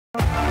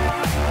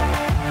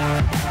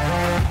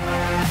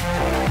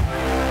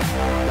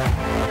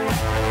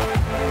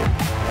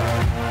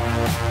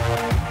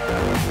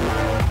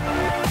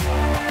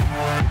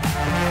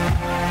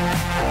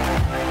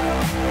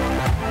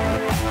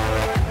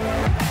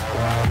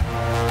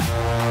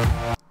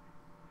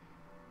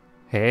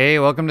Hey,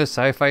 welcome to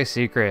Sci-Fi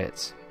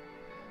Secrets.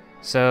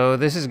 So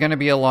this is going to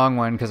be a long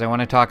one because I want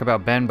to talk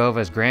about Ben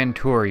Bova's Grand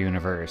Tour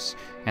universe,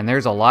 and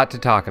there's a lot to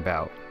talk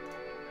about.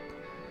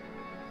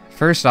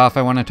 First off,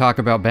 I want to talk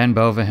about Ben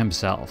Bova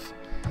himself.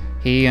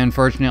 He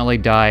unfortunately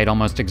died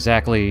almost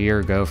exactly a year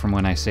ago from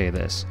when I say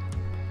this.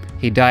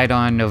 He died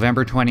on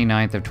November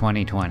 29th of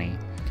 2020.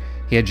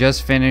 He had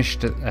just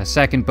finished a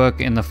second book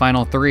in the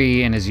final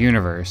three in his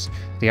universe,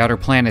 the Outer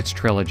Planets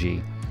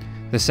trilogy.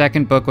 The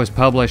second book was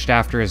published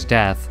after his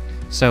death,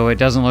 so it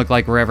doesn't look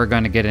like we're ever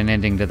going to get an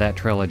ending to that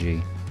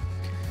trilogy.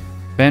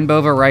 Ben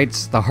Bova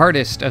writes the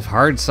hardest of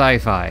hard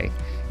sci-fi.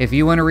 If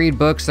you want to read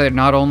books that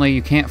not only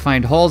you can't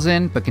find holes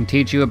in, but can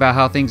teach you about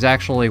how things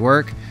actually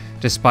work,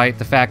 despite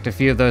the fact a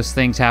few of those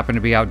things happen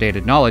to be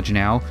outdated knowledge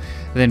now,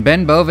 then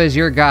Ben Bova is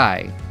your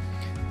guy.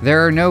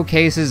 There are no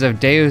cases of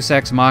Deus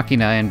Ex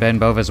Machina in Ben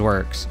Bova's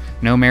works,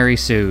 no Mary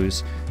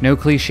Sues, no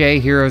cliche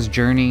hero's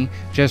journey,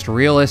 just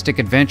realistic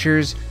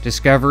adventures,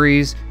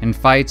 discoveries, and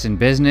fights in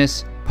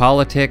business,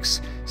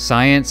 politics,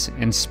 science,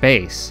 and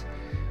space.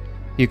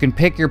 You can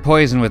pick your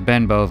poison with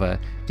Ben Bova.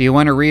 Do you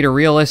want to read a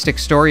realistic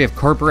story of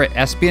corporate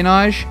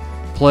espionage,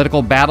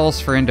 political battles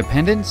for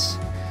independence,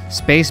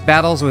 space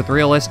battles with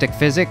realistic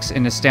physics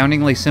and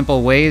astoundingly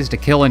simple ways to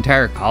kill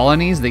entire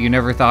colonies that you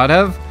never thought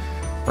of?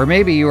 Or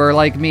maybe you are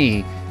like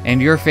me,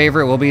 and your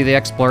favorite will be the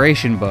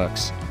exploration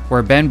books,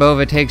 where Ben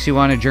Bova takes you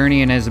on a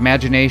journey in his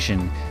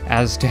imagination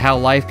as to how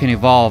life can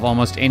evolve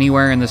almost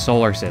anywhere in the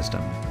solar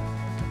system.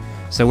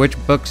 So which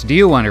books do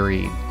you want to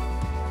read?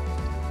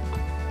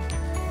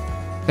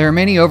 There are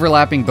many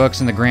overlapping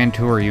books in the Grand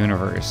Tour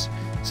universe,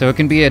 so it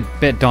can be a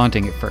bit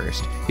daunting at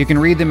first. You can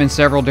read them in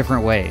several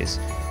different ways.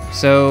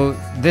 So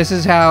this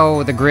is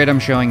how the grid I'm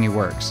showing you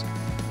works.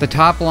 The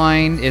top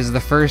line is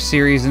the first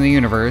series in the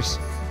universe,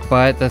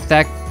 but the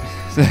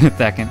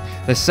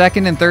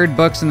second and third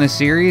books in the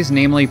series,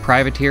 namely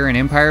Privateer and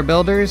Empire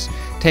Builders,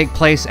 take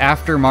place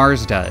after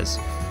Mars does.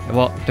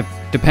 Well,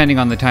 depending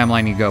on the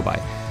timeline you go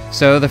by.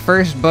 So the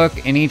first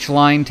book in each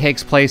line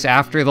takes place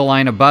after the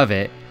line above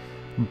it,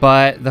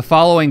 but the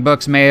following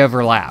books may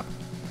overlap.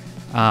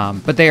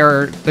 But they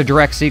are the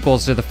direct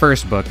sequels to the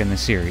first book in the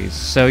series.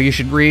 So you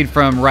should read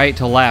from right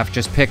to left,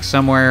 just pick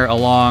somewhere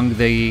along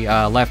the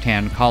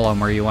left-hand column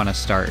where you want to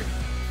start.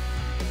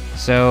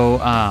 So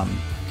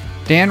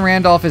Dan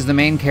Randolph is the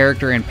main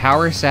character in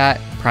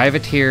PowerSat,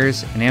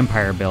 Privateers, and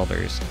Empire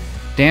Builders.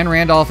 Dan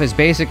Randolph is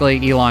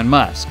basically Elon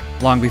Musk,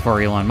 long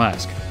before Elon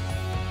Musk.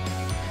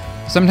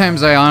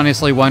 Sometimes I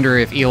honestly wonder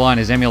if Elon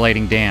is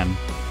emulating Dan.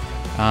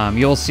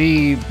 You'll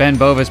see Ben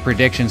Bova's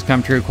predictions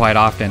come true quite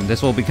often.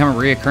 This will become a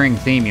reoccurring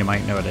theme, you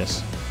might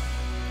notice.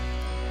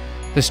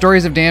 The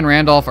stories of Dan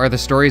Randolph are the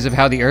stories of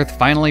how the Earth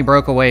finally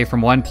broke away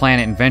from one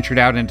planet and ventured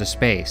out into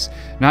space,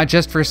 not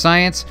just for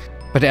science,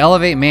 but to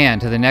elevate man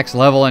to the next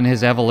level in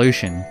his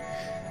evolution,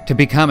 to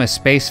become a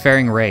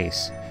spacefaring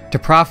race, to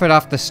profit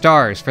off the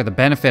stars for the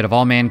benefit of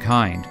all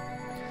mankind.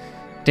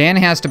 Dan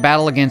has to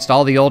battle against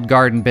all the old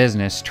guard in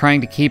business,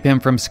 trying to keep him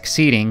from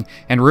succeeding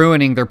and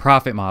ruining their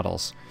profit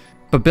models.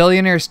 But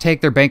billionaires take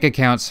their bank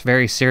accounts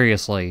very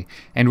seriously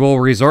and will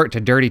resort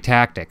to dirty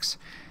tactics.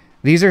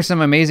 These are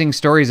some amazing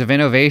stories of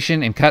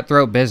innovation and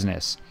cutthroat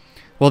business.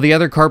 Will the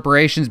other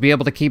corporations be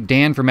able to keep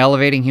Dan from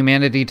elevating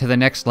humanity to the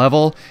next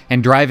level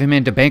and drive him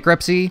into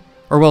bankruptcy?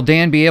 Or will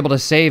Dan be able to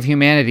save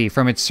humanity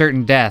from its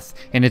certain death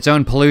and its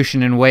own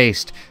pollution and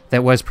waste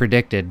that was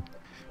predicted?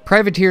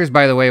 Privateers,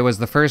 by the way, was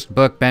the first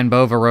book Ben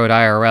Bova wrote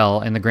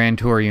IRL in the Grand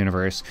Tour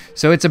universe,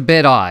 so it's a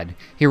bit odd.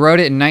 He wrote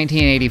it in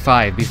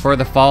 1985, before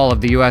the fall of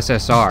the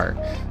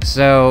USSR,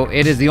 so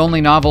it is the only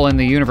novel in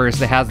the universe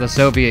that has the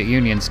Soviet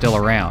Union still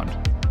around.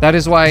 That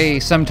is why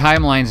some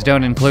timelines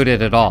don't include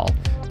it at all.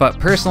 But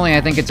personally,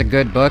 I think it's a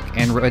good book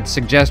and would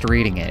suggest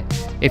reading it.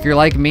 If you're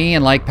like me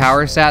and like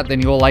PowerSat, then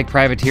you will like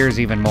Privateers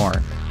even more.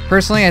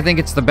 Personally, I think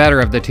it's the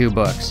better of the two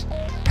books.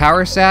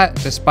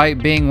 PowerSat,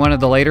 despite being one of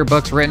the later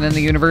books written in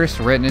the universe,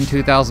 written in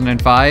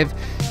 2005,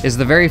 is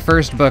the very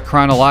first book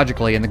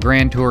chronologically in the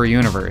Grand Tour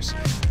universe.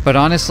 But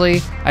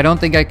honestly, I don't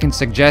think I can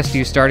suggest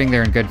you starting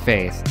there in good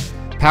faith.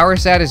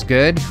 PowerSat is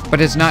good, but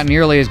it's not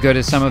nearly as good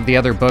as some of the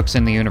other books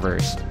in the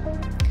universe.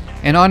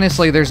 And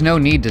honestly, there's no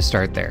need to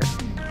start there.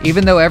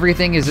 Even though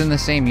everything is in the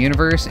same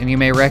universe and you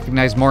may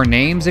recognize more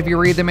names if you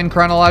read them in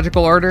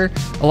chronological order,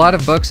 a lot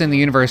of books in the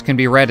universe can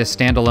be read as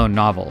standalone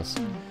novels.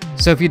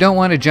 So if you don't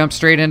want to jump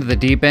straight into the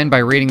deep end by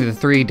reading the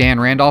 3 Dan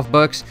Randolph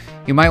books,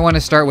 you might want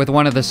to start with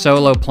one of the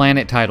solo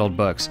planet-titled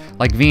books,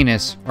 like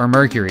Venus or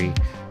Mercury,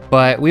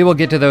 but we will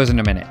get to those in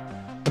a minute.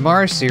 The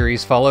Mars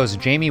series follows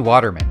Jamie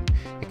Waterman.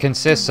 It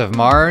consists of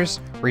Mars,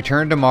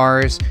 Return to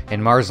Mars,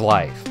 and Mars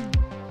Life.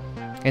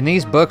 In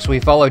these books, we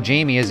follow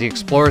Jamie as he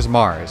explores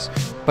Mars,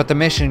 but the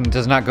mission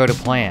does not go to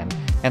plan,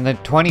 and the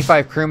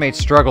 25 crewmates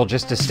struggle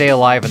just to stay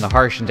alive in the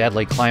harsh and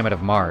deadly climate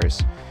of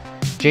Mars.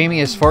 Jamie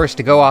is forced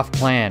to go off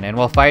plan, and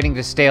while fighting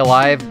to stay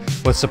alive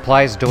with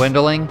supplies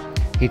dwindling,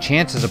 he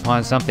chances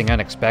upon something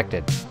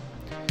unexpected.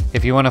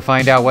 If you want to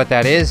find out what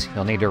that is,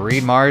 you'll need to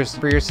read Mars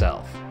for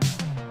yourself.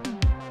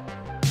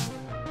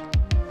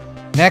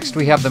 Next,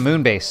 we have the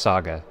Moonbase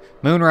Saga,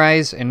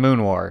 Moonrise and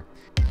Moon War.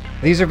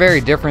 These are very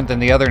different than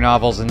the other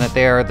novels in that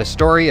they are the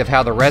story of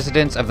how the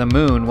residents of the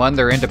moon won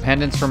their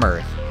independence from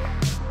Earth.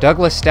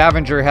 Douglas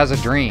Stavanger has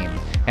a dream,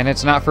 and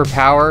it's not for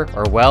power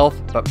or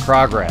wealth, but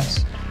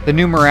progress. The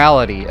New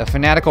Morality, a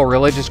fanatical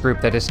religious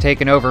group that has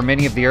taken over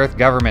many of the Earth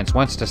governments,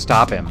 wants to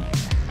stop him.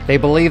 They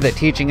believe that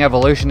teaching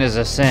evolution is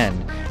a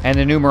sin, and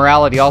the New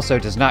Morality also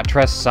does not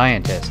trust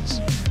scientists.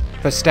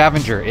 But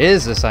Stavanger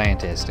is a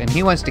scientist, and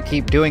he wants to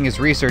keep doing his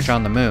research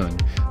on the moon.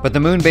 But the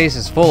moon base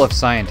is full of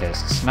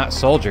scientists, not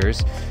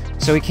soldiers,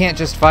 so he can't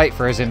just fight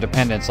for his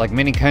independence like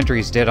many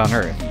countries did on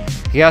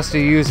Earth. He has to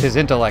use his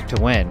intellect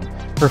to win,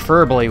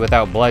 preferably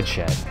without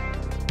bloodshed.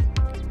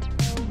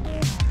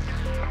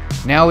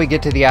 Now we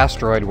get to the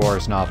Asteroid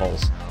Wars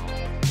novels.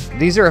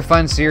 These are a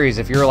fun series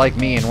if you're like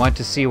me and want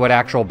to see what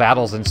actual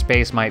battles in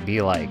space might be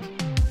like.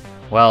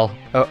 Well,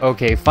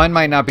 okay, fun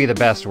might not be the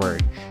best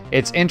word.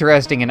 It's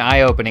interesting and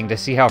eye-opening to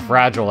see how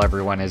fragile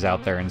everyone is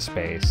out there in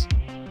space.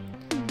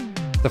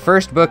 The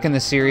first book in the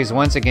series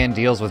once again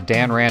deals with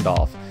Dan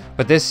Randolph,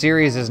 but this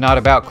series is not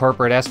about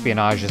corporate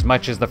espionage as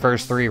much as the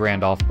first 3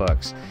 Randolph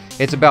books.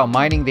 It's about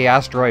mining the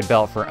asteroid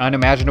belt for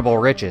unimaginable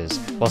riches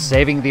while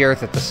saving the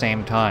Earth at the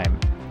same time.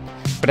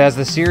 But as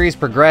the series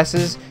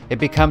progresses, it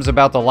becomes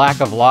about the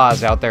lack of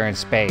laws out there in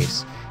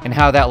space, and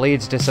how that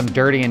leads to some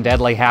dirty and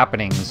deadly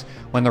happenings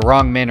when the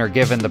wrong men are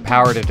given the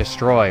power to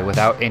destroy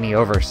without any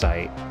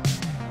oversight.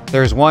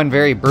 There's one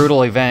very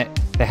brutal event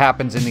that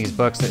happens in these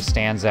books that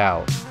stands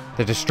out: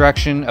 the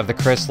destruction of the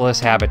chrysalis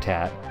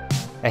habitat,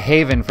 a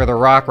haven for the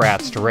rock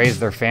rats to raise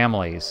their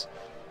families.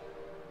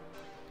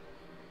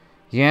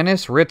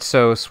 Yanis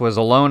Ritsos was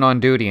alone on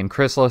duty in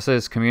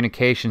Chrysalis's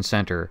communication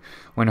center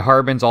when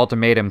Harbin's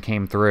ultimatum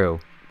came through.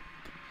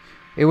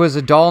 It was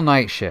a dull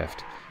night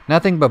shift,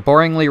 nothing but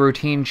boringly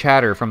routine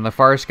chatter from the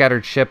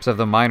far-scattered ships of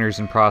the miners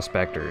and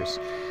prospectors,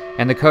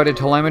 and the coded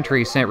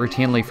telemetry sent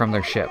routinely from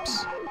their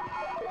ships.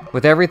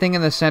 With everything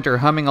in the center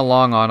humming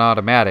along on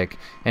automatic,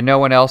 and no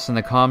one else in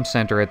the comm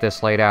center at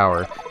this late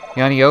hour,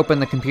 Yanni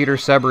opened the computer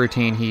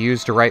subroutine he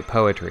used to write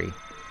poetry.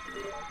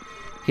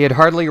 He had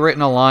hardly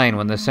written a line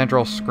when the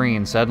central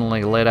screen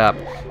suddenly lit up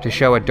to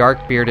show a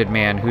dark-bearded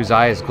man whose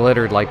eyes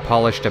glittered like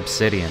polished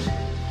obsidian.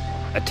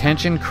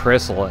 "Attention,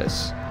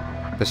 Chrysalis,"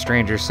 the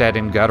stranger said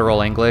in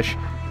guttural English.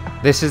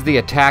 "This is the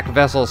attack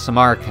vessel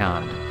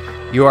Samarkand.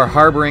 You are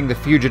harboring the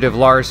fugitive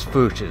Lars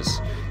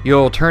Fuchs. You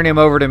will turn him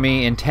over to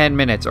me in 10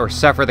 minutes or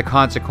suffer the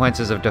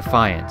consequences of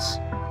defiance."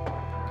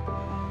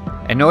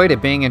 Annoyed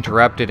at being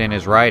interrupted in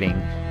his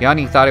writing,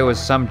 Yanni thought it was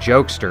some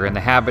jokester in the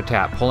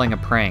habitat pulling a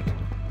prank.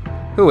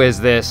 "Who is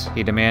this?"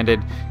 he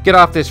demanded. "Get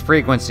off this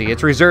frequency.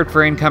 It's reserved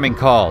for incoming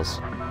calls."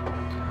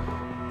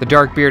 The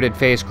dark-bearded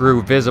face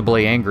grew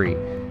visibly angry.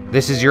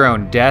 "This is your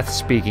own death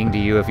speaking to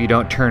you if you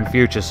don't turn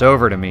Fuchs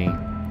over to me."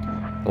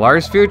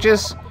 "Lars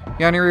Fuchs?"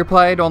 Yanni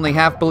replied, only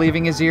half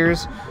believing his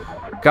ears.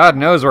 "God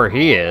knows where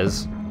he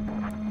is."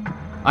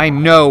 "I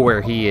know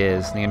where he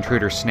is," the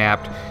intruder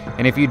snapped,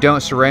 "and if you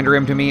don't surrender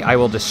him to me, I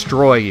will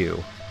destroy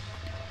you."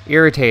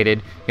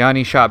 Irritated,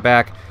 Yanni shot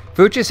back,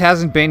 "Fuchs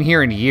hasn't been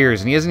here in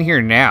years, and he isn't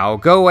here now.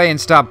 Go away and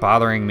stop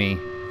bothering me."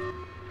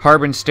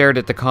 Harbin stared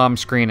at the comm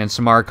screen in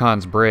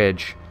Samarkand's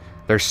bridge.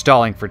 "They're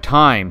stalling for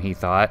time," he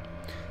thought.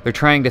 "They're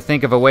trying to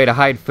think of a way to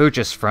hide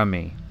Fuchs from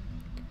me."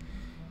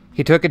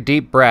 He took a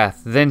deep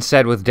breath, then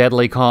said with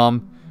deadly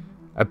calm,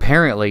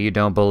 "Apparently you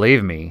don't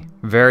believe me.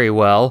 Very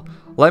well.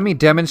 Let me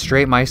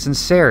demonstrate my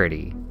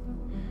sincerity."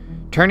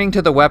 Turning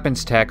to the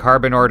weapons tech,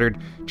 Harbin ordered,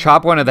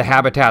 "Chop one of the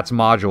habitat's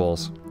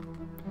modules."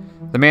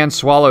 The man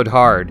swallowed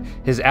hard,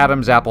 his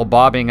Adam's apple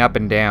bobbing up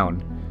and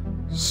down.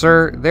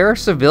 "Sir, there are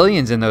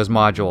civilians in those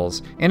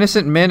modules.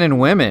 Innocent men and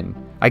women."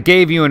 "I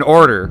gave you an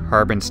order,"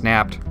 Harbin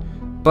snapped.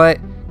 "But,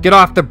 get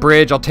off the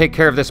bridge, I'll take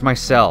care of this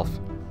myself."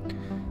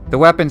 The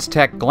weapons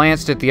tech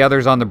glanced at the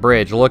others on the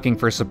bridge, looking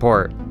for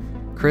support.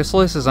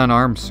 "Chrysalis is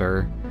unarmed,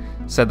 sir,"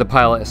 said the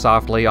pilot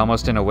softly,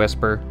 almost in a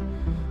whisper.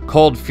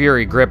 Cold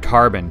fury gripped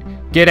Harbin.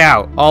 "Get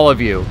out, all of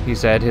you," he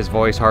said, his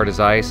voice hard as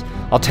ice.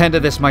 "I'll tend to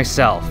this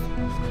myself."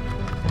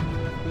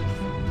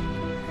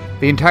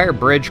 The entire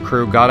bridge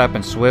crew got up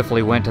and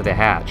swiftly went to the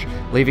hatch,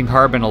 leaving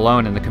Harbin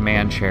alone in the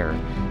command chair.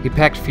 He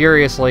pecked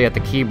furiously at the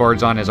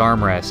keyboards on his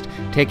armrest,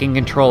 taking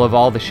control of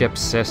all the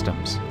ship's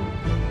systems.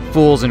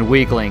 "Fools and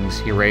weaklings,"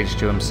 he raged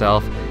to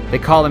himself. "They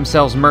call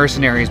themselves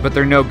mercenaries, but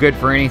they're no good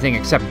for anything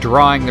except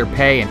drawing their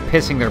pay and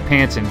pissing their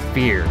pants in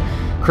fear.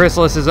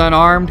 Chrysalis is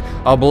unarmed?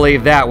 I'll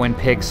believe that when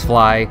pigs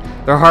fly.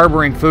 They're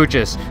harboring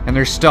Fuchs, and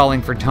they're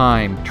stalling for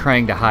time,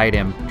 trying to hide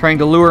him, trying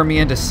to lure me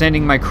into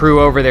sending my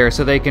crew over there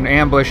so they can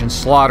ambush and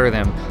slaughter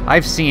them.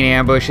 I've seen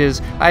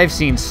ambushes, I've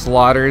seen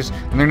slaughters,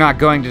 and they're not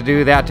going to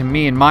do that to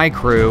me and my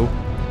crew."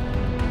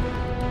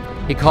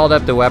 He called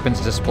up the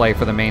weapons display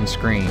for the main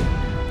screen,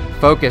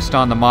 focused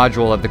on the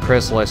module of the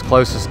chrysalis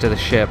closest to the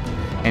ship,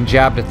 and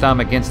jabbed a thumb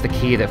against the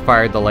key that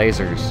fired the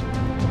lasers.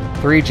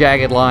 3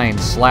 jagged lines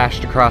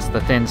slashed across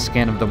the thin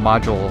skin of the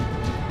module.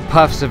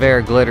 Puffs of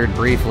air glittered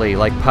briefly,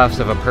 like puffs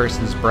of a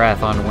person's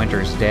breath on a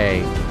winter's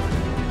day.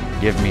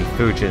 "Give me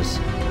Fuchs,"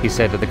 he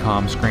said to the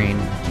comm screen.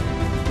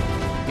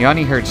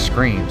 Yanni heard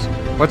screams.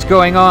 "What's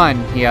going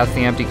on?" he asked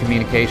the empty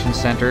communications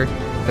center.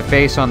 The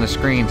face on the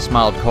screen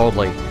smiled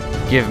coldly.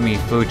 "Give me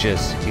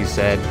Fuchs," he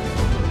said.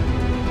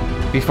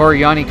 Before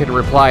Yanni could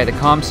reply, the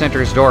comm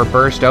center's door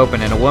burst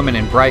open and a woman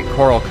in bright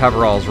coral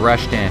coveralls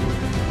rushed in.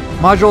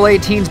 "Module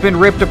 18's been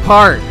ripped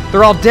apart!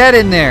 They're all dead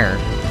in there!"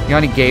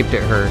 Yanni gaped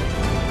at her.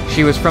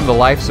 She was from the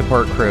life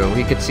support crew,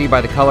 he could see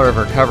by the color of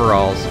her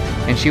coveralls,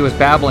 and she was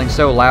babbling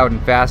so loud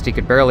and fast he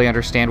could barely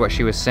understand what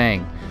she was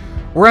saying.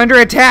 "We're under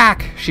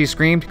attack!" she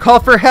screamed. "Call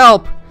for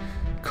help!"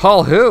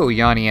 "Call who?"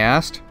 Yanni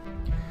asked.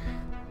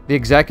 The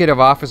executive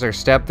officer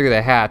stepped through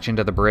the hatch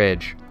into the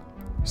bridge.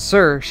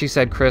 "Sir," she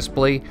said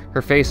crisply,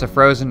 her face a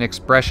frozen,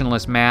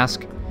 expressionless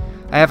mask,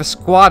 "I have a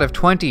squad of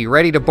 20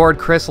 ready to board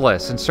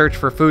Chrysalis and search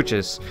for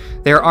Fuchs.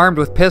 They are armed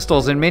with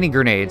pistols and mini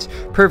grenades,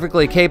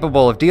 perfectly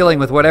capable of dealing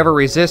with whatever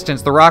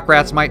resistance the rock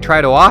rats might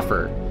try to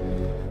offer."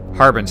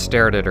 Harbin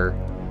stared at her.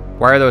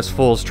 "Why are those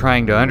fools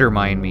trying to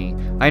undermine me?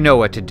 I know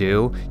what to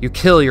do. You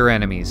kill your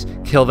enemies.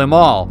 Kill them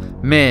all.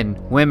 Men,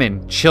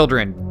 women,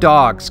 children,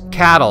 dogs,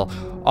 cattle,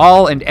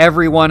 all and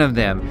every one of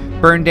them.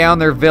 Burn down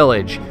their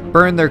village.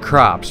 Burn their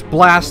crops.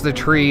 Blast the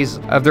trees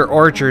of their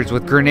orchards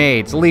with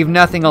grenades. Leave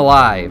nothing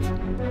alive."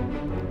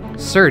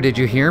 "Sir, did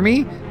you hear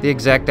me?" the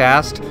exec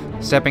asked,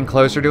 stepping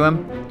closer to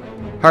him.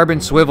 Harbin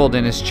swiveled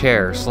in his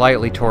chair,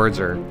 slightly towards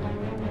her.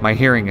 "My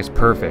hearing is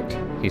perfect,"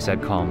 he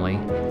said calmly.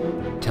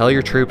 "Tell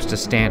your troops to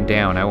stand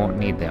down. I won't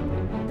need them."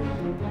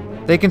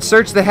 "They can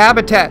search the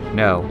habitat."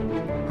 "No,"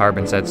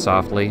 Harbin said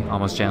softly,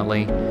 almost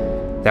gently.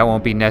 "That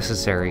won't be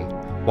necessary.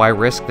 Why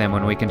risk them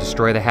when we can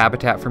destroy the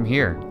habitat from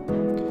here?"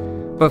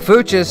 "But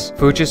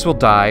Fuchs will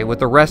die with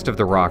the rest of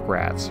the rock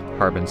rats,"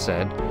 Harbin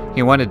said.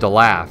 He wanted to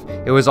laugh.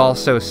 It was all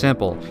so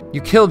simple.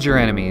 You killed your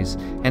enemies,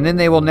 and then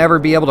they will never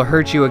be able to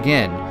hurt you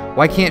again.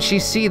 Why can't she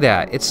see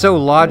that? It's so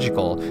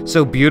logical,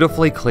 so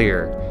beautifully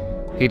clear.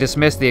 He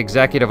dismissed the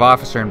executive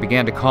officer and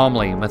began to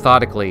calmly,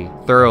 methodically,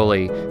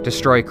 thoroughly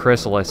destroy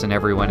Chrysalis and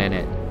everyone in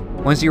it.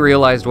 Once he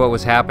realized what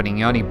was happening,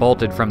 Yanni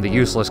bolted from the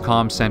useless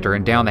comm center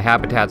and down the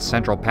habitat's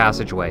central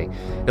passageway.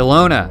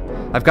 "Ilona!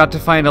 I've got to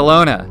find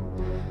Ilona!"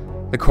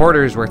 The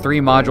quarters were 3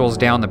 modules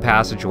down the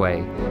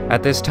passageway.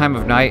 At this time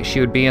of night,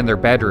 she would be in their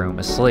bedroom,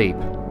 asleep.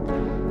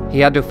 He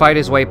had to fight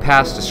his way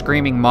past a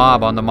screaming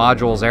mob on the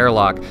module's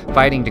airlock,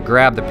 fighting to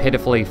grab the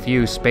pitifully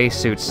few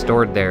spacesuits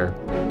stored there.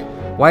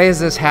 "Why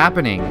is this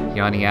happening?"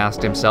 Yanni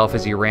asked himself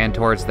as he ran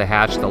towards the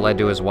hatch that led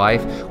to his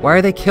wife. "Why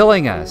are they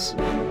killing us?"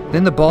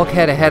 Then the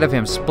bulkhead ahead of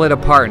him split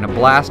apart and a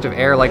blast of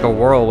air like a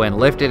whirlwind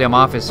lifted him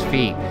off his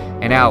feet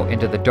and out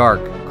into the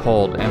dark,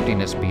 cold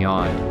emptiness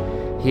beyond.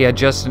 He had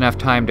just enough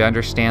time to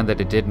understand that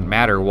it didn't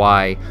matter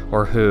why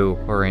or who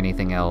or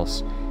anything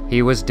else.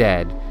 He was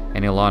dead,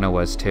 and Ilona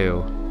was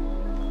too.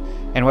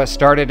 And what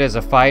started as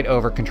a fight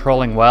over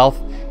controlling wealth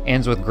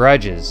ends with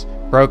grudges,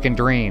 broken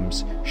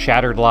dreams,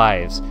 shattered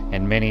lives,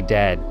 and many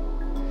dead.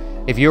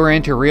 If you are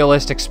into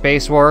realistic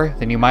space war,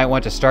 then you might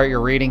want to start your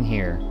reading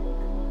here.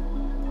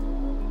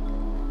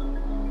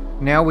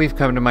 Now we've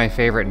come to my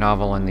favorite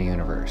novel in the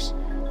universe,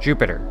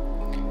 Jupiter.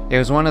 It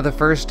was one of the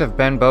first of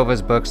Ben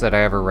Bova's books that I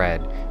ever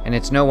read, and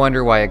it's no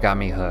wonder why it got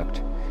me hooked.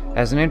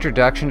 As an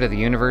introduction to the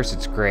universe,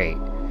 it's great.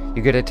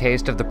 You get a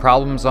taste of the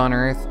problems on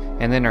Earth,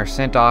 and then are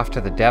sent off to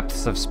the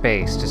depths of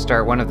space to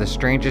start one of the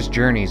strangest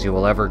journeys you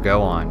will ever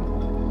go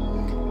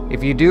on.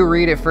 If you do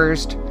read it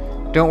first,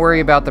 don't worry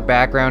about the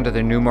background of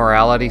the new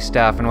morality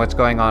stuff and what's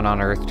going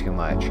on Earth too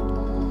much.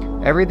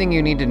 Everything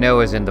you need to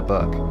know is in the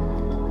book.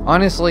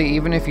 Honestly,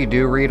 even if you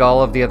do read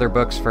all of the other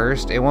books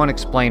first, it won't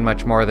explain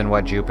much more than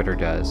what Jupiter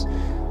does.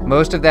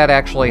 Most of that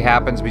actually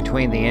happens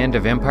between the end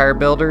of Empire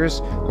Builders,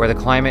 where the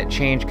climate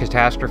change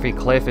catastrophe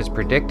cliff is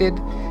predicted,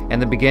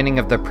 and the beginning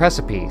of The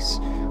Precipice,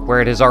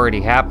 where it has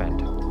already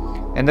happened.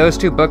 And those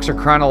 2 books are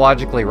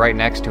chronologically right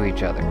next to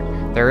each other.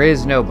 There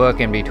is no book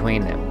in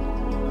between them.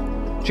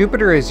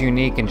 Jupiter is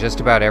unique in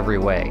just about every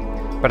way,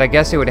 but I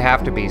guess it would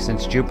have to be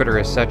since Jupiter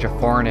is such a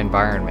foreign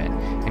environment,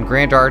 and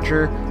Grant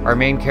Archer, our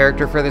main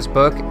character for this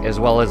book, as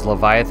well as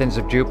Leviathans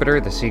of Jupiter,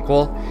 the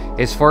sequel,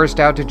 is forced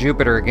out to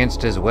Jupiter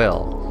against his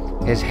will.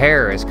 His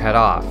hair is cut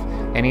off,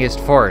 and he is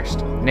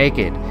forced,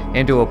 naked,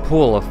 into a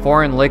pool of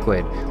foreign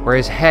liquid where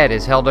his head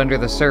is held under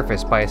the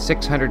surface by a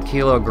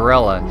 600-kilo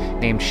gorilla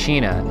named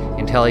Sheena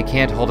until he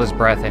can't hold his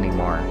breath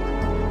anymore.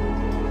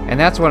 And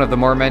that's one of the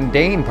more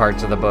mundane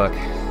parts of the book.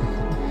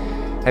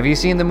 Have you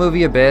seen the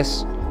movie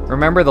Abyss?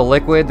 Remember the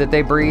liquid that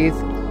they breathe?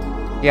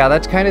 Yeah,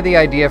 that's kind of the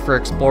idea for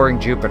exploring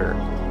Jupiter.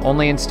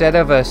 Only instead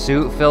of a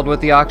suit filled with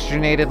the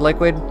oxygenated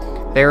liquid,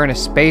 they're in a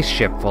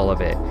spaceship full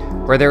of it,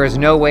 where there is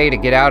no way to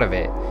get out of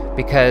it,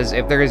 because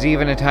if there is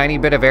even a tiny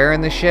bit of air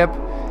in the ship,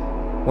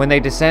 when they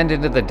descend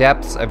into the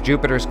depths of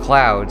Jupiter's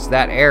clouds,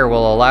 that air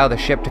will allow the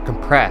ship to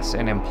compress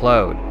and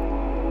implode.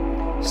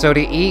 So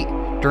to eat,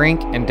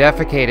 drink, and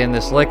defecate in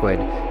this liquid,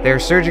 they are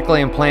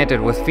surgically implanted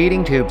with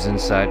feeding tubes and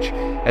such,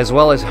 as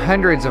well as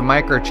hundreds of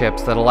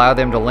microchips that allow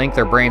them to link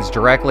their brains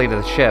directly to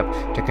the ship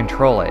to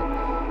control it,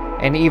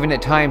 and even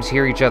at times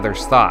hear each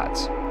other's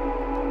thoughts.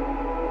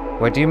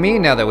 What do you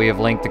mean now that we have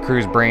linked the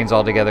crew's brains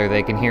all together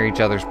they can hear each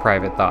other's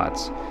private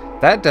thoughts?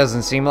 That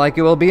doesn't seem like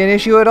it will be an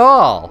issue at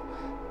all.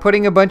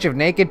 Putting a bunch of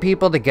naked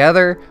people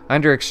together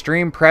under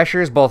extreme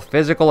pressures, both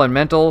physical and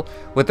mental,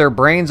 with their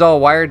brains all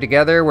wired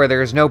together where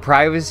there is no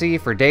privacy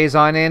for days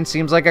on end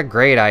seems like a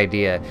great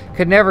idea.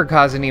 Could never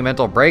cause any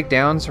mental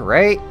breakdowns,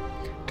 right?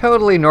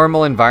 Totally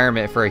normal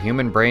environment for a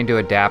human brain to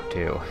adapt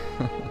to.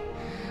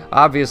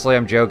 Obviously,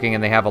 I'm joking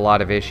and they have a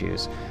lot of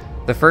issues.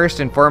 The first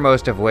and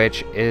foremost of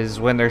which is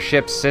when their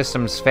ship's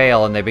systems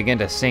fail and they begin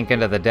to sink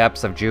into the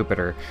depths of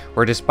Jupiter,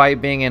 where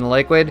despite being in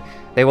liquid,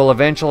 they will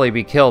eventually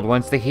be killed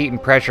once the heat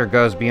and pressure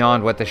goes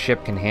beyond what the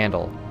ship can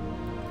handle.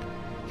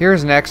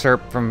 Here's an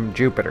excerpt from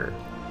Jupiter.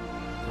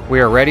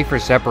 "We are ready for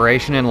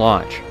separation and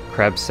launch,"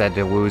 Krebs said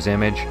to Wu's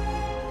image.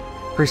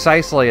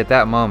 Precisely at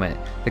that moment,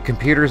 the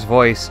computer's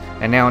voice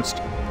announced,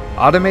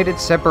 "Automated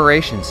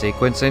separation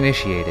sequence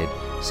initiated.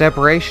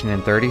 Separation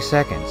in 30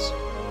 seconds.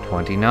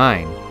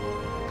 29.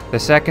 The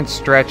seconds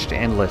stretched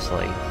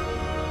endlessly.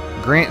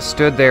 Grant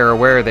stood there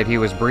aware that he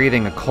was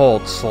breathing a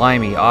cold,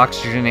 slimy,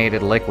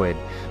 oxygenated liquid,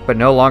 but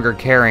no longer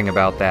caring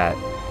about that.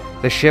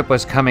 The ship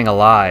was coming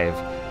alive.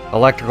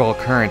 Electrical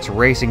currents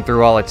racing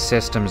through all its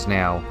systems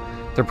now.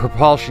 The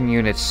propulsion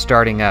units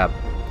starting up.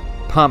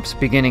 Pumps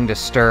beginning to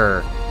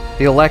stir.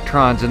 The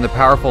electrons in the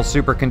powerful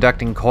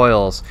superconducting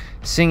coils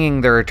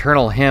singing their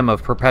eternal hymn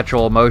of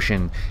perpetual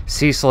motion,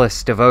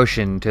 ceaseless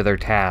devotion to their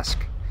task.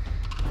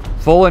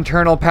 "Full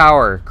internal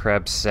power,"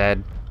 Krebs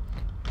said.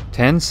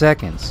 10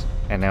 seconds,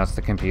 announced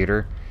the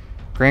computer.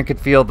 Grant could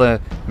feel the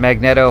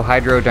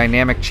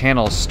magneto-hydrodynamic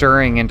channels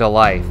stirring into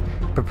life,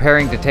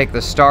 preparing to take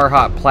the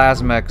star-hot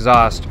plasma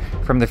exhaust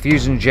from the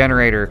fusion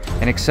generator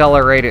and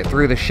accelerate it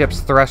through the ship's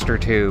thruster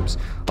tubes.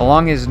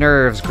 Along his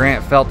nerves,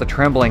 Grant felt the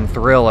trembling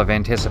thrill of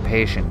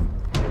anticipation.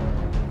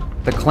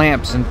 The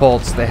clamps and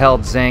bolts that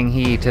held Zhang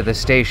He to the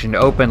station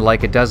opened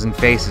like a dozen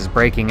faces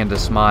breaking into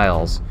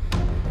smiles.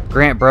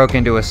 Grant broke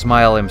into a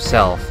smile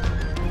himself.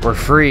 We're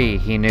free,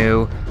 he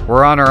knew.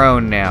 We're on our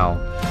own now.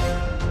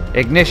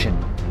 Ignition.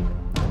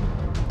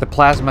 The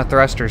plasma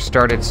thrusters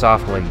started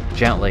softly,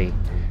 gently.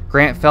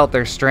 Grant felt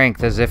their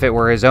strength as if it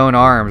were his own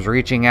arms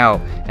reaching out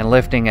and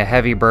lifting a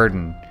heavy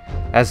burden.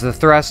 As the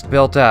thrust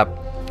built up,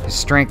 his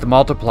strength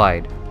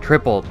multiplied,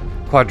 tripled,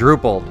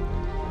 quadrupled.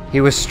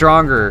 He was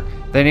stronger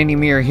than any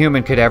mere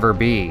human could ever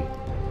be.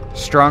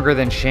 Stronger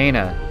than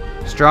Shayna.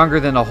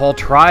 Stronger than a whole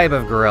tribe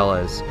of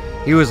gorillas.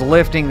 He was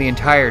lifting the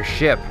entire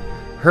ship,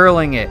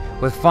 hurling it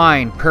with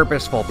fine,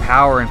 purposeful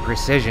power and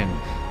precision,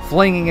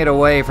 flinging it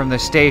away from the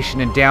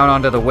station and down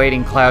onto the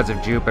waiting clouds of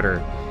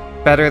Jupiter.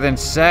 Better than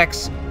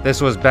sex?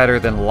 This was better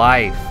than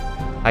life.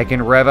 I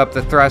can rev up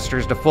the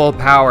thrusters to full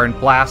power and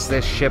blast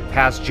this ship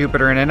past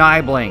Jupiter in an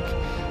eye blink.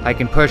 I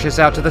can push us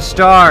out to the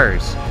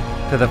stars,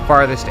 to the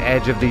farthest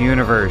edge of the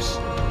universe.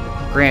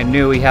 Grant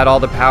knew he had all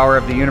the power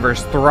of the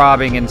universe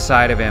throbbing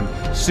inside of him,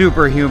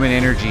 superhuman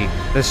energy,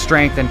 the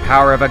strength and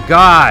power of a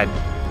god.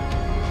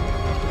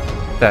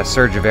 That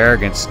surge of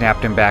arrogance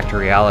snapped him back to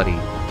reality.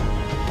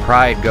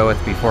 Pride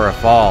goeth before a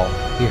fall,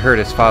 he heard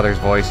his father's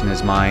voice in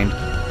his mind.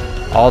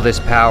 All this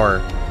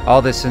power,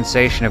 all this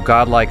sensation of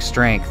godlike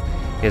strength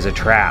is a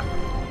trap,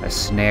 a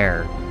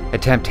snare, a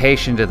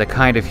temptation to the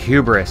kind of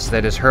hubris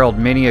that has hurled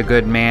many a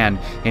good man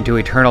into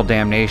eternal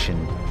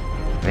damnation.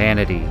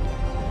 Vanity,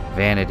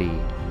 vanity.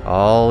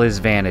 All is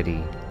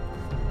vanity.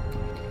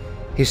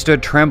 He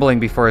stood trembling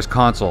before his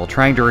console,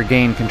 trying to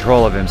regain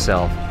control of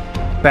himself,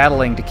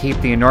 battling to keep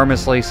the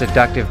enormously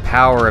seductive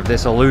power of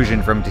this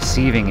illusion from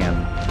deceiving him.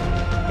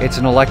 It's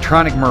an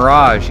electronic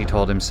mirage, he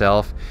told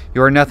himself.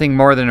 You are nothing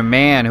more than a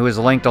man who is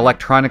linked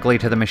electronically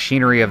to the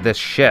machinery of this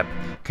ship.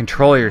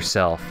 Control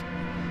yourself.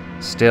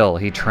 Still,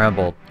 he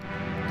trembled.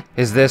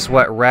 Is this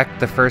what wrecked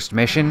the first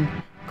mission?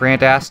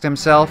 Grant asked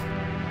himself.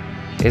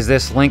 Is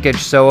this linkage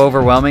so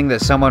overwhelming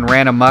that someone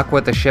ran amok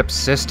with the ship's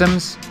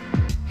systems?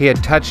 He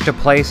had touched a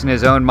place in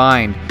his own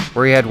mind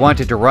where he had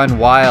wanted to run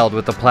wild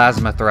with the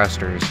plasma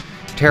thrusters,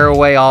 tear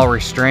away all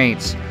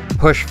restraints,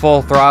 push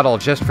full throttle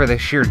just for the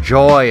sheer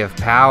joy of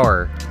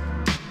power.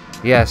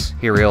 Yes,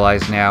 he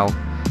realized now,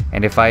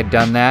 and if I had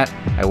done that,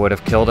 I would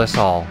have killed us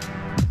all.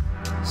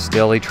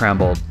 Still he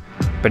trembled,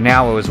 but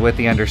now it was with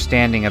the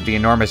understanding of the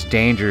enormous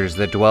dangers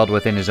that dwelled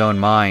within his own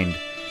mind,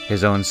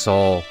 his own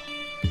soul.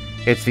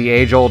 It's the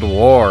age-old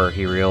war,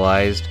 he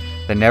realized,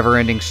 the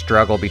never-ending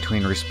struggle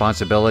between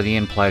responsibility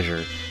and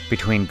pleasure,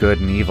 between good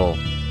and evil.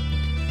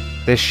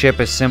 This ship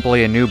is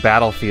simply a new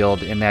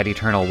battlefield in that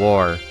eternal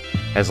war.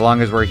 As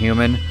long as we're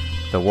human,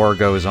 the war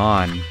goes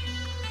on.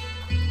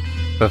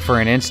 But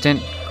for an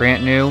instant,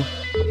 Grant knew,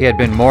 he had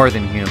been more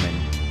than human.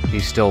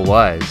 He still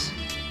was.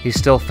 He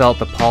still felt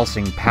the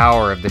pulsing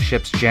power of the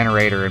ship's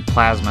generator and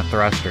plasma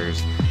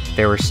thrusters.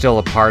 They were still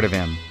a part of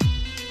him.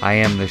 I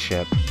am the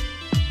ship.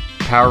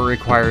 Power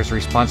requires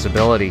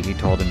responsibility, he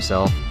told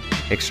himself.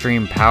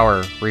 Extreme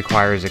power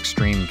requires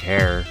extreme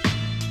care.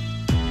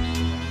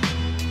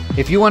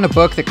 If you want a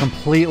book that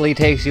completely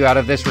takes you out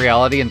of this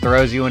reality and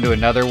throws you into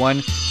another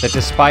one that,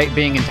 despite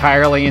being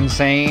entirely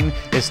insane,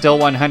 is still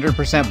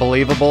 100%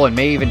 believable and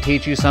may even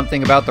teach you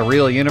something about the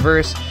real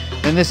universe,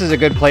 then this is a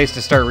good place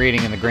to start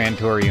reading in the Grand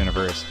Tour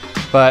universe.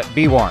 But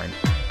be warned,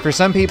 For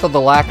some people,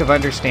 the lack of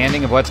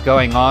understanding of what's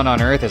going on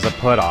Earth is a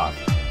put-off.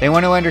 They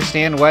want to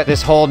understand what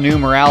this whole new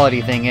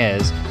morality thing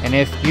is, and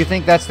if you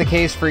think that's the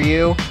case for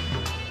you,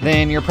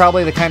 then you're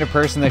probably the kind of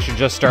person that should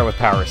just start with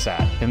Power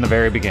Sat in the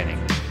very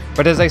beginning.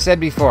 But as I said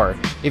before,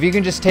 if you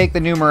can just take the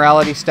new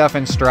morality stuff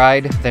in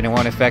stride, then it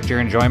won't affect your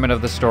enjoyment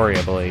of the story,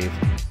 I believe.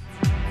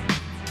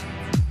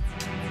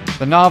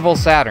 The novel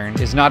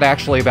Saturn is not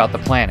actually about the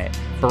planet,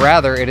 but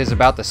rather it is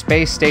about the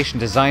space station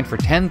designed for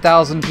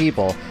 10,000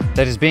 people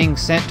that is being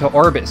sent to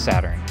orbit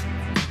Saturn.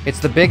 It's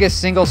the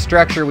biggest single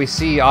structure we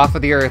see off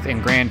of the Earth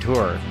in Grand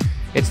Tour.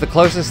 It's the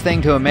closest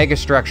thing to a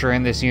megastructure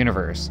in this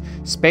universe.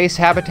 Space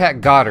Habitat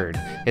Goddard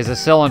is a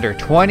cylinder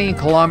 20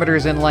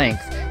 kilometers in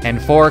length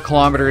and 4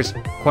 kilometers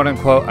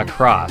quote-unquote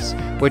across,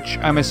 which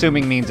I'm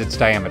assuming means its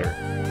diameter.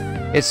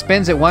 It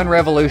spins at 1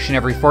 revolution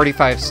every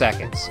 45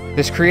 seconds.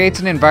 This creates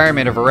an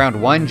environment of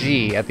around 1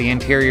 G at the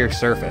interior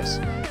surface.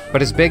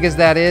 But as big as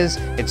that is,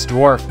 it's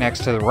dwarfed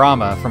next to the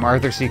Rama from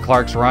Arthur C.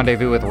 Clarke's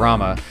Rendezvous with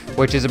Rama,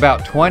 which is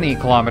about 20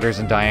 kilometers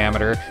in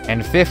diameter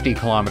and 50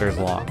 kilometers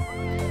long.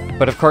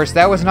 But of course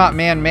that was not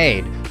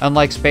man-made,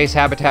 unlike Space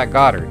Habitat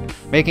Goddard,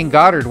 making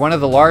Goddard one of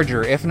the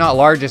larger, if not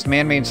largest,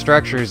 man-made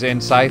structures in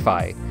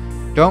sci-fi.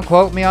 Don't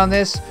quote me on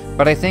this,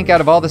 but I think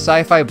out of all the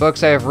sci-fi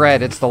books I have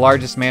read, it's the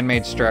largest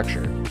man-made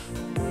structure.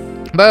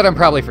 But I'm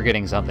probably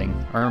forgetting something,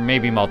 or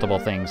maybe multiple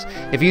things.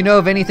 If you know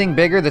of anything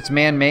bigger that's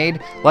man-made,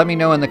 let me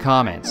know in the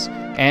comments.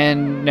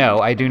 And no,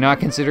 I do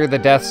not consider the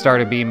Death Star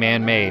to be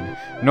man-made,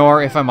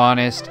 nor, if I'm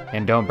honest,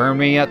 and don't burn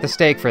me at the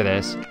stake for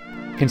this,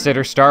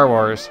 consider Star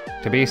Wars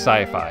to be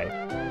sci-fi.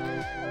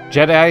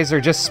 Jedis are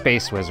just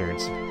space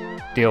wizards.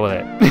 Deal with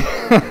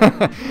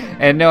it.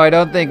 And no, I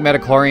don't think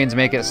metachlorians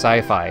make it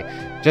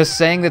sci-fi. Just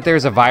saying that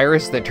there's a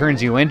virus that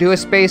turns you into a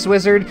space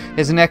wizard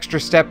is an extra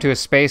step to a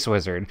space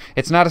wizard.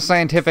 It's not a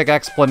scientific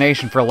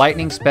explanation for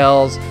lightning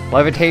spells,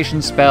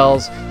 levitation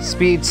spells,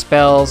 speed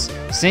spells,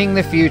 seeing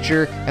the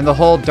future, and the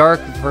whole dark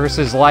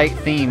versus light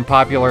theme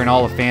popular in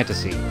all of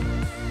fantasy.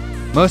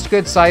 Most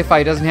good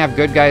sci-fi doesn't have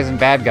good guys and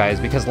bad guys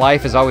because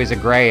life is always a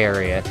gray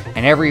area,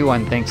 and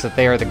everyone thinks that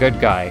they are the good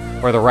guy,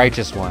 or the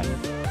righteous one.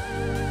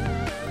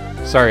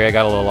 Sorry, I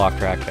got a little off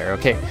track there.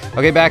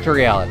 Okay, back to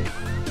reality.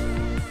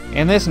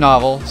 In this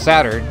novel,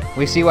 Saturn,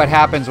 we see what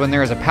happens when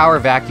there is a power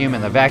vacuum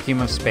in the vacuum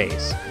of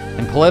space,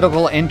 and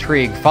political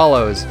intrigue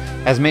follows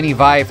as many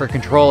vie for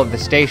control of the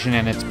station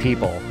and its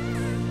people.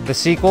 The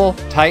sequel,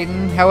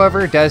 Titan,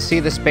 however, does see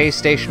the space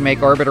station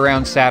make orbit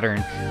around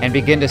Saturn and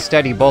begin to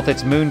study both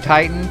its moon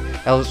Titan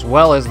as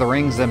well as the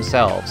rings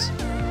themselves.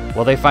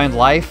 Will they find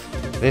life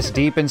this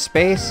deep in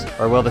space,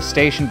 or will the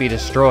station be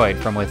destroyed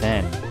from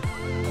within?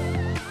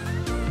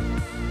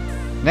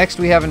 Next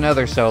we have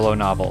another solo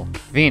novel,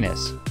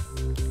 Venus.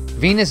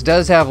 Venus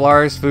does have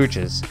Lars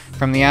Fuchs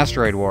from the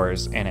Asteroid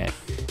Wars in it,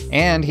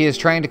 and he is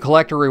trying to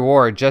collect a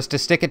reward just to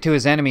stick it to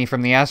his enemy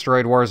from the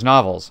Asteroid Wars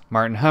novels,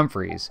 Martin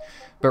Humphreys.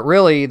 But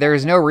really, there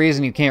is no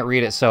reason you can't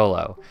read it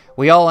solo.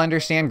 We all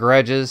understand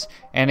grudges,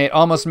 and it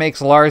almost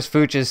makes Lars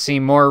Fuchs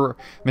seem more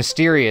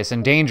mysterious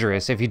and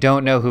dangerous if you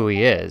don't know who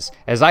he is,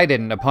 as I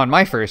didn't upon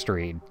my first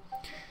read.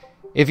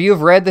 If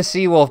you've read The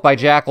Seawolf by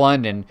Jack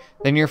London,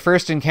 then your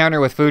first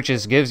encounter with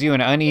Fuchs gives you an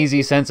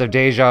uneasy sense of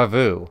déjà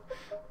vu.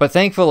 But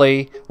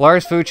thankfully,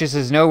 Lars Fuchs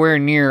is nowhere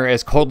near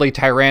as coldly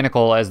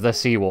tyrannical as the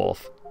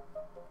Seawolf.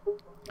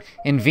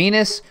 In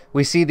Venus,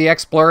 we see the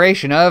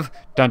exploration of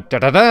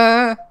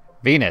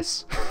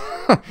Venus.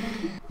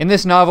 In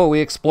this novel,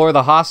 we explore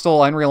the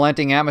hostile,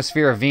 unrelenting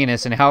atmosphere of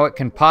Venus and how it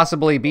can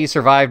possibly be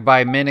survived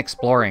by men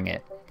exploring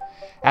it.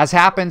 As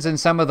happens in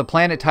some of the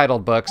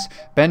planet-titled books,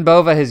 Ben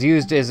Bova has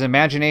used his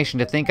imagination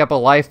to think up a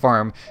life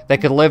form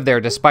that could live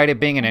there despite it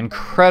being an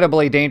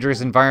incredibly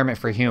dangerous environment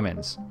for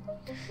humans.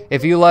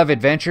 If you love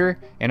adventure,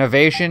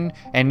 innovation,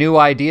 and new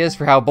ideas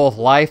for how both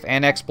life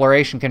and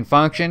exploration can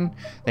function,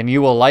 then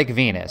you will like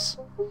Venus.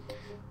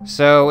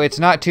 So it's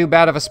not too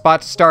bad of a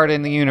spot to start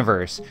in the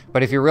universe,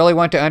 but if you really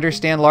want to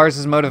understand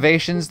Lars's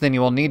motivations, then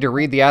you will need to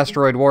read the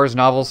Asteroid Wars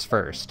novels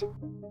first.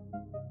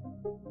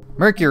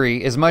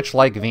 Mercury is much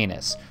like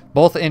Venus,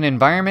 both in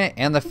environment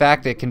and the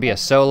fact it can be a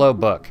solo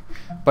book,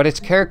 but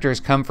its characters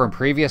come from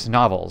previous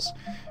novels.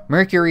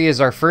 Mercury is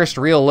our first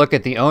real look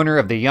at the owner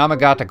of the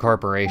Yamagata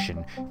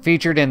Corporation,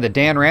 featured in the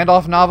Dan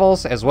Randolph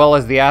novels as well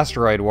as the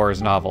Asteroid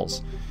Wars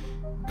novels,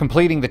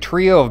 completing the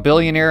trio of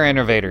billionaire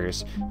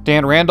innovators,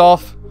 Dan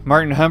Randolph,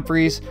 Martin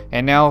Humphreys,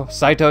 and now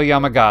Saito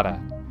Yamagata.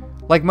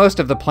 Like most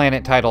of the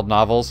planet-titled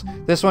novels,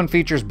 this one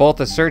features both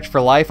the search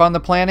for life on the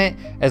planet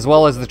as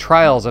well as the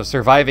trials of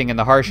surviving in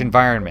the harsh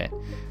environment.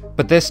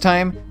 But this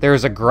time, there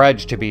is a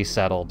grudge to be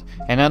settled,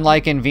 and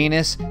unlike in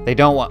Venus, they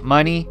don't want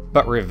money,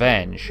 but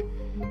revenge.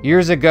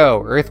 Years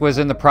ago, Earth was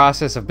in the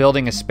process of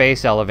building a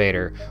space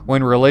elevator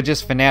when religious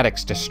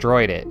fanatics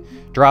destroyed it,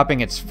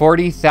 dropping its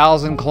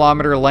 40,000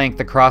 kilometer length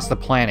across the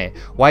planet,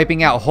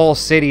 wiping out whole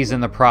cities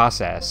in the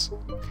process.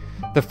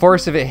 The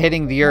force of it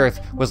hitting the Earth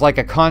was like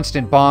a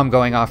constant bomb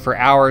going off for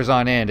hours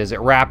on end as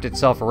it wrapped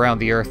itself around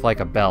the Earth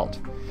like a belt.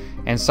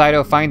 And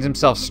Saito finds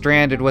himself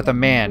stranded with a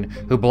man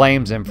who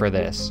blames him for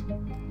this.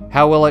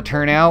 How will it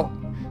turn out?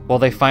 Will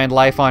they find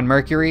life on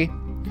Mercury?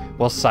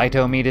 Will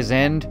Saito meet his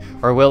end,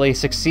 or will he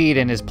succeed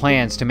in his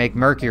plans to make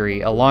Mercury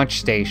a launch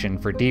station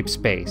for deep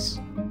space?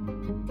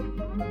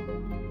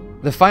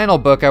 The final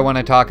book I want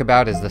to talk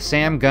about is the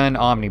Sam Gunn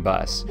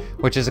Omnibus,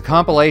 which is a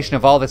compilation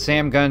of all the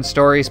Sam Gunn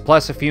stories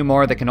plus a few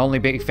more that can only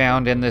be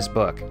found in this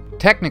book.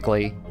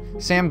 Technically,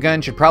 Sam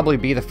Gunn should probably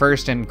be the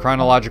first in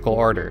chronological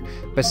order,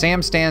 but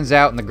Sam stands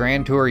out in the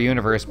Grand Tour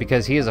universe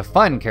because he is a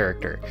fun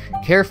character.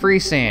 Carefree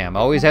Sam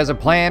always has a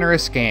plan or a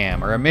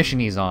scam or a mission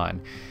he's on.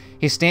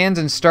 He stands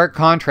in stark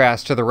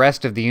contrast to the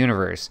rest of the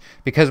universe,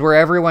 because where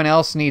everyone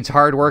else needs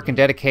hard work and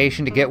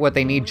dedication to get what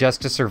they need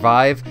just to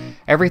survive,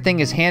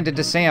 everything is handed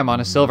to Sam on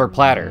a silver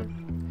platter,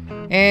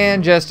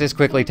 and just as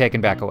quickly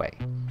taken back away.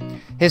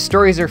 His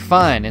stories are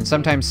fun and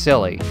sometimes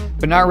silly,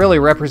 but not really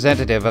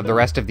representative of the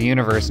rest of the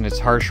universe and its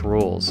harsh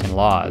rules and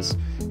laws.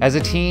 As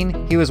a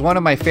teen, he was one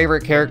of my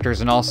favorite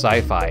characters in all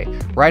sci-fi,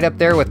 right up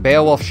there with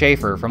Beowulf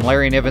Schaefer from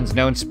Larry Niven's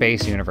known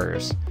space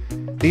universe.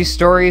 These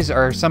stories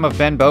are some of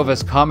Ben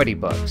Bova's comedy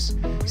books,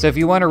 so if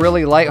you want a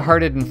really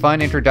lighthearted and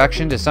fun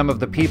introduction to some of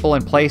the people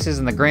and places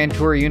in the Grand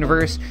Tour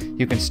universe,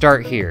 you can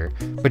start here.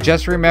 But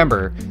just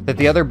remember that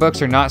the other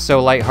books are not so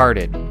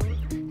lighthearted.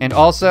 And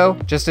also,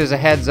 just as a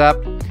heads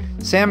up,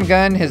 Sam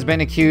Gunn has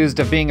been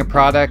accused of being a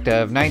product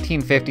of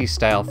 1950s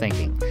style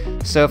thinking.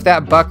 So if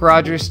that Buck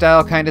Rogers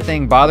style kind of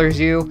thing bothers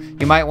you,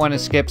 you might want to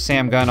skip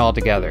Sam Gunn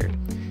altogether.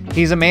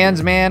 He's a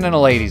man's man and a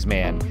ladies'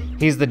 man.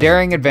 He's the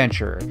daring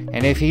adventurer,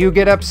 and if you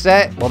get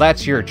upset, well,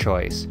 that's your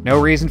choice.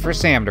 No reason for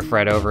Sam to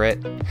fret over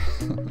it.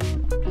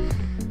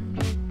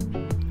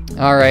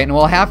 Alright, and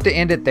we'll have to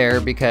end it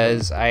there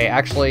because I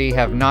actually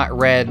have not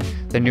read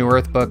the New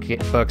Earth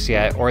books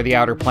yet, or the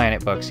Outer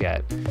Planet books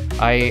yet.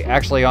 I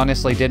actually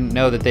honestly didn't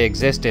know that they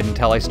existed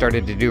until I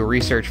started to do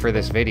research for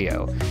this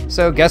video.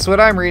 So guess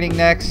what I'm reading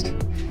next?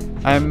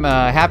 I'm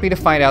happy to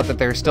find out that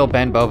there are still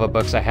Ben Bova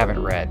books I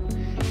haven't read.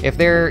 If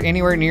they're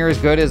anywhere near as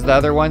good as the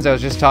other ones I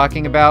was just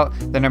talking about,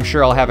 then I'm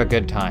sure I'll have a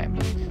good time.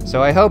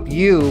 So I hope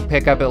you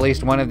pick up at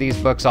least one of these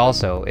books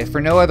also, if for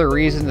no other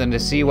reason than to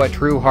see what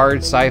true hard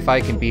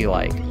sci-fi can be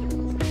like.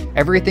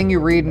 Everything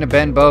you read in a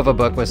Ben Bova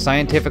book was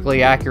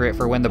scientifically accurate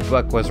for when the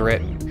book was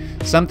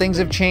written. Some things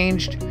have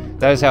changed.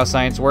 That is how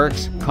science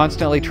works,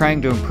 constantly trying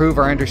to improve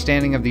our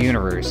understanding of the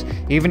universe,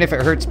 even if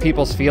it hurts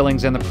people's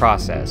feelings in the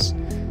process.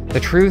 The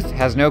truth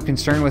has no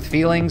concern with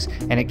feelings,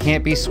 and it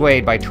can't be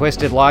swayed by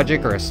twisted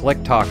logic or a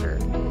slick talker.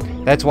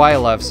 That's why I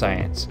love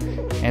science,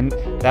 and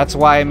that's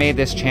why I made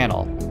this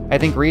channel. I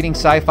think reading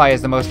sci-fi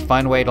is the most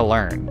fun way to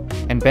learn,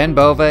 and Ben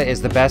Bova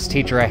is the best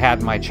teacher I had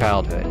in my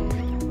childhood.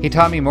 He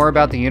taught me more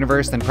about the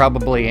universe than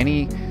probably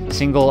any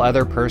single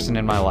other person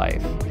in my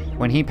life.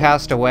 When he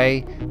passed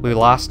away, we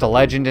lost a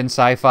legend in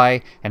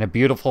sci-fi and a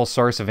beautiful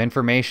source of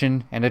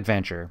information and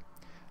adventure.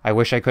 I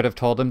wish I could have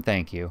told him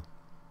thank you.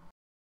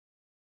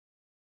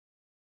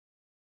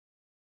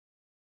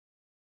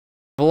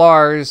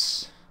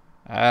 Lars,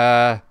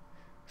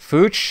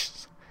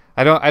 Fooch?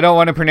 I don't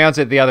want to pronounce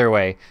it the other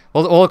way.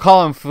 We'll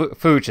call him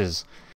Fooches.